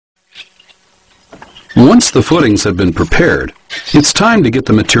Once the footings have been prepared, it's time to get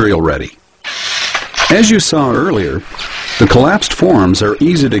the material ready. As you saw earlier, the collapsed forms are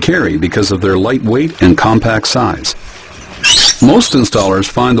easy to carry because of their light weight and compact size. Most installers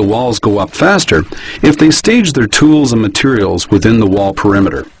find the walls go up faster if they stage their tools and materials within the wall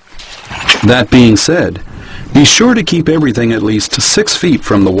perimeter. That being said, be sure to keep everything at least 6 feet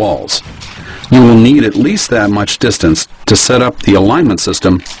from the walls. You will need at least that much distance to set up the alignment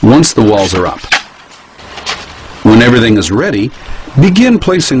system once the walls are up. When everything is ready, begin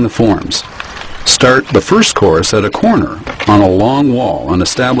placing the forms. Start the first course at a corner on a long wall and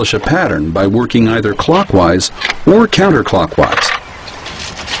establish a pattern by working either clockwise or counterclockwise.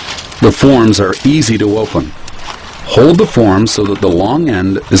 The forms are easy to open. Hold the form so that the long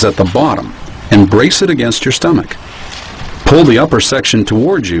end is at the bottom and brace it against your stomach. Pull the upper section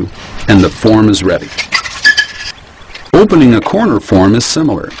towards you and the form is ready. Opening a corner form is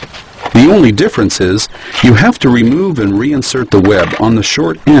similar. The only difference is you have to remove and reinsert the web on the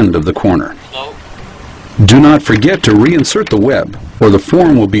short end of the corner. Do not forget to reinsert the web or the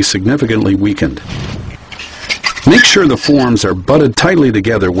form will be significantly weakened. Make sure the forms are butted tightly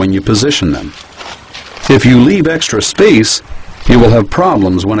together when you position them. If you leave extra space, you will have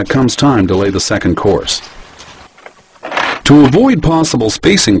problems when it comes time to lay the second course. To avoid possible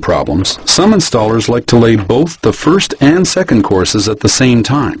spacing problems, some installers like to lay both the first and second courses at the same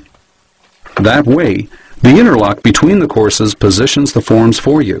time. That way, the interlock between the courses positions the forms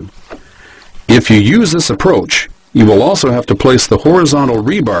for you. If you use this approach, you will also have to place the horizontal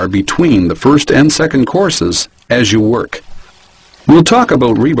rebar between the first and second courses as you work. We'll talk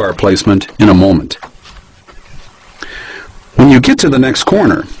about rebar placement in a moment. When you get to the next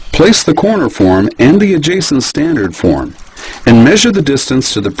corner, place the corner form and the adjacent standard form and measure the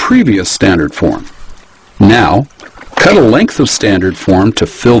distance to the previous standard form. Now, cut a length of standard form to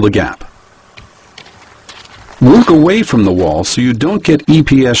fill the gap. Work away from the wall so you don't get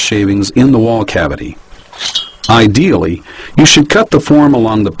EPS shavings in the wall cavity. Ideally, you should cut the form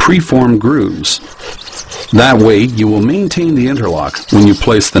along the preformed grooves. That way, you will maintain the interlock when you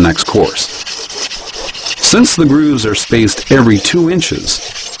place the next course. Since the grooves are spaced every 2 inches,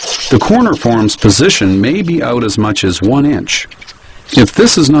 the corner form's position may be out as much as 1 inch. If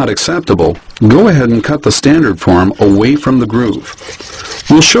this is not acceptable, go ahead and cut the standard form away from the groove.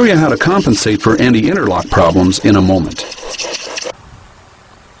 We'll show you how to compensate for any interlock problems in a moment.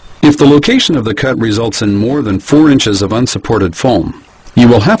 If the location of the cut results in more than 4 inches of unsupported foam, you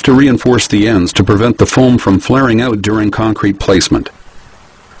will have to reinforce the ends to prevent the foam from flaring out during concrete placement.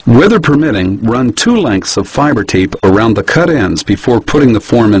 Weather permitting, run 2 lengths of fiber tape around the cut ends before putting the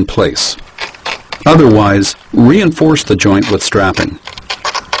form in place. Otherwise, reinforce the joint with strapping.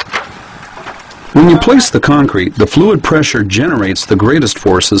 When you place the concrete, the fluid pressure generates the greatest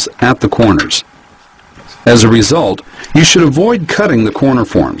forces at the corners. As a result, you should avoid cutting the corner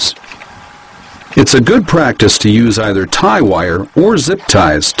forms. It's a good practice to use either tie wire or zip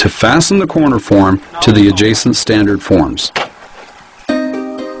ties to fasten the corner form to the adjacent standard forms.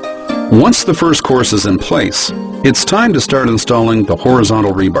 Once the first course is in place, it's time to start installing the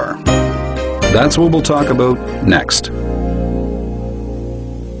horizontal rebar. That's what we'll talk about next.